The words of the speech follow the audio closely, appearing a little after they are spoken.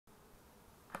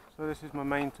So this is my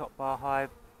main Topbar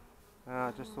hive. I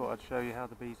just thought I'd show you how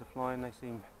the bees are flying. They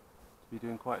seem to be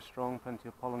doing quite strong, plenty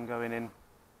of pollen going in.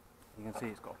 You can see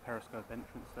it's got a periscope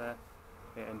entrance there.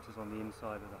 It enters on the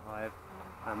inside of the hive,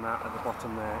 and that at the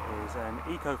bottom there is an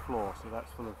eco floor, so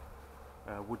that's full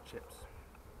of wood chips,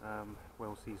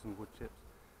 well seasoned wood chips.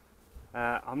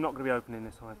 I'm not going to be opening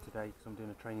this hive today because I'm doing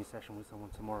a training session with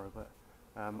someone tomorrow, but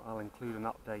I'll include an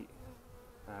update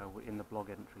in the blog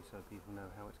entry so people know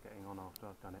how it's getting on after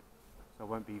I've done it. So I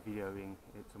won't be videoing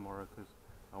it tomorrow because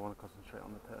I want to concentrate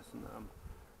on the person that I'm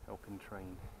helping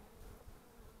train.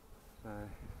 So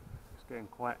it's getting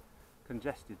quite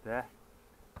congested there.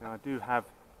 Now I do have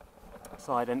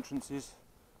side entrances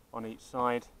on each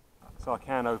side, so I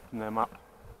can open them up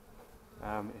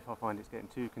if I find it's getting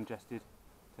too congested,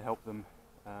 to help them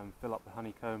fill up the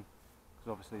honeycomb, because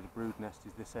obviously the brood nest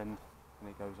is this end and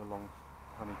it goes along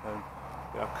the honeycomb.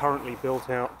 I've currently built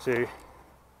out to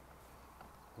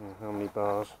how many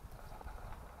bars?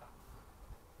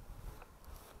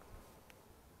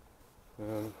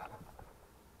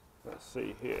 Let's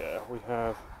see here, we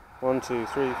have 1, 2,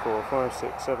 3, 4, 5,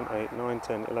 6, 7, 8, 9,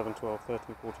 10, 11, 12,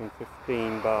 13, 14,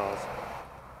 15 bars.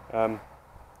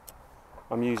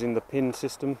 I'm using the pin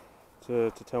system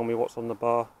to tell me what's on the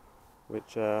bar,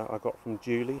 which I got from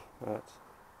Julie at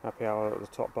Happy Hour at the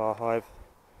Topbar hive.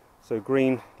 So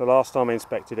green, the last time I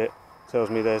inspected it, tells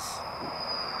me there's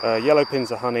yellow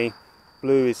pins are honey,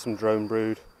 blue is some drone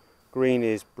brood, green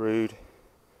is brood,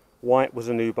 white was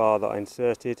a new bar that I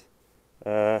inserted,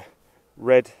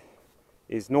 red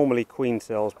is normally queen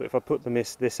cells, but if I put them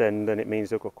this end, then it means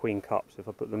they've got queen cups. If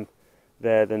I put them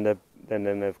there, then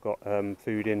they've got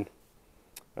food in.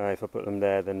 If I put them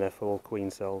there, then they're full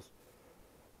queen cells.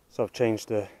 So I've changed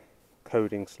the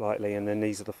coding slightly, and then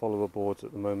these are the follower boards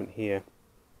at the moment here.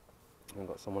 I've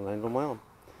got someone laying on my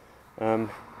arm.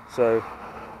 So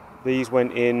these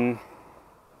went in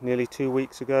nearly 2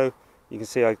 weeks ago. You can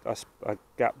see I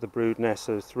gapped the brood nest,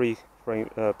 so 3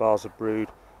 bars of brood,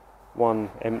 1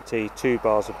 empty, 2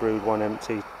 bars of brood, 1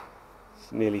 empty,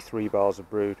 nearly 3 bars of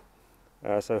brood.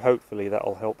 So hopefully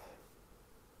that'll help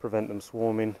prevent them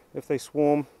swarming. If they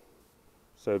swarm,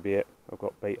 so be it. I've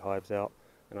got bait hives out,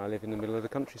 and I live in the middle of the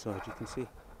countryside. You can see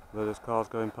there's cars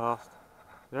going past.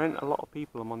 There ain't a lot of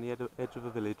people. I'm on the edge of a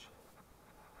village,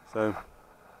 so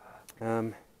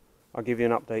I'll give you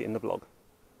an update in the blog.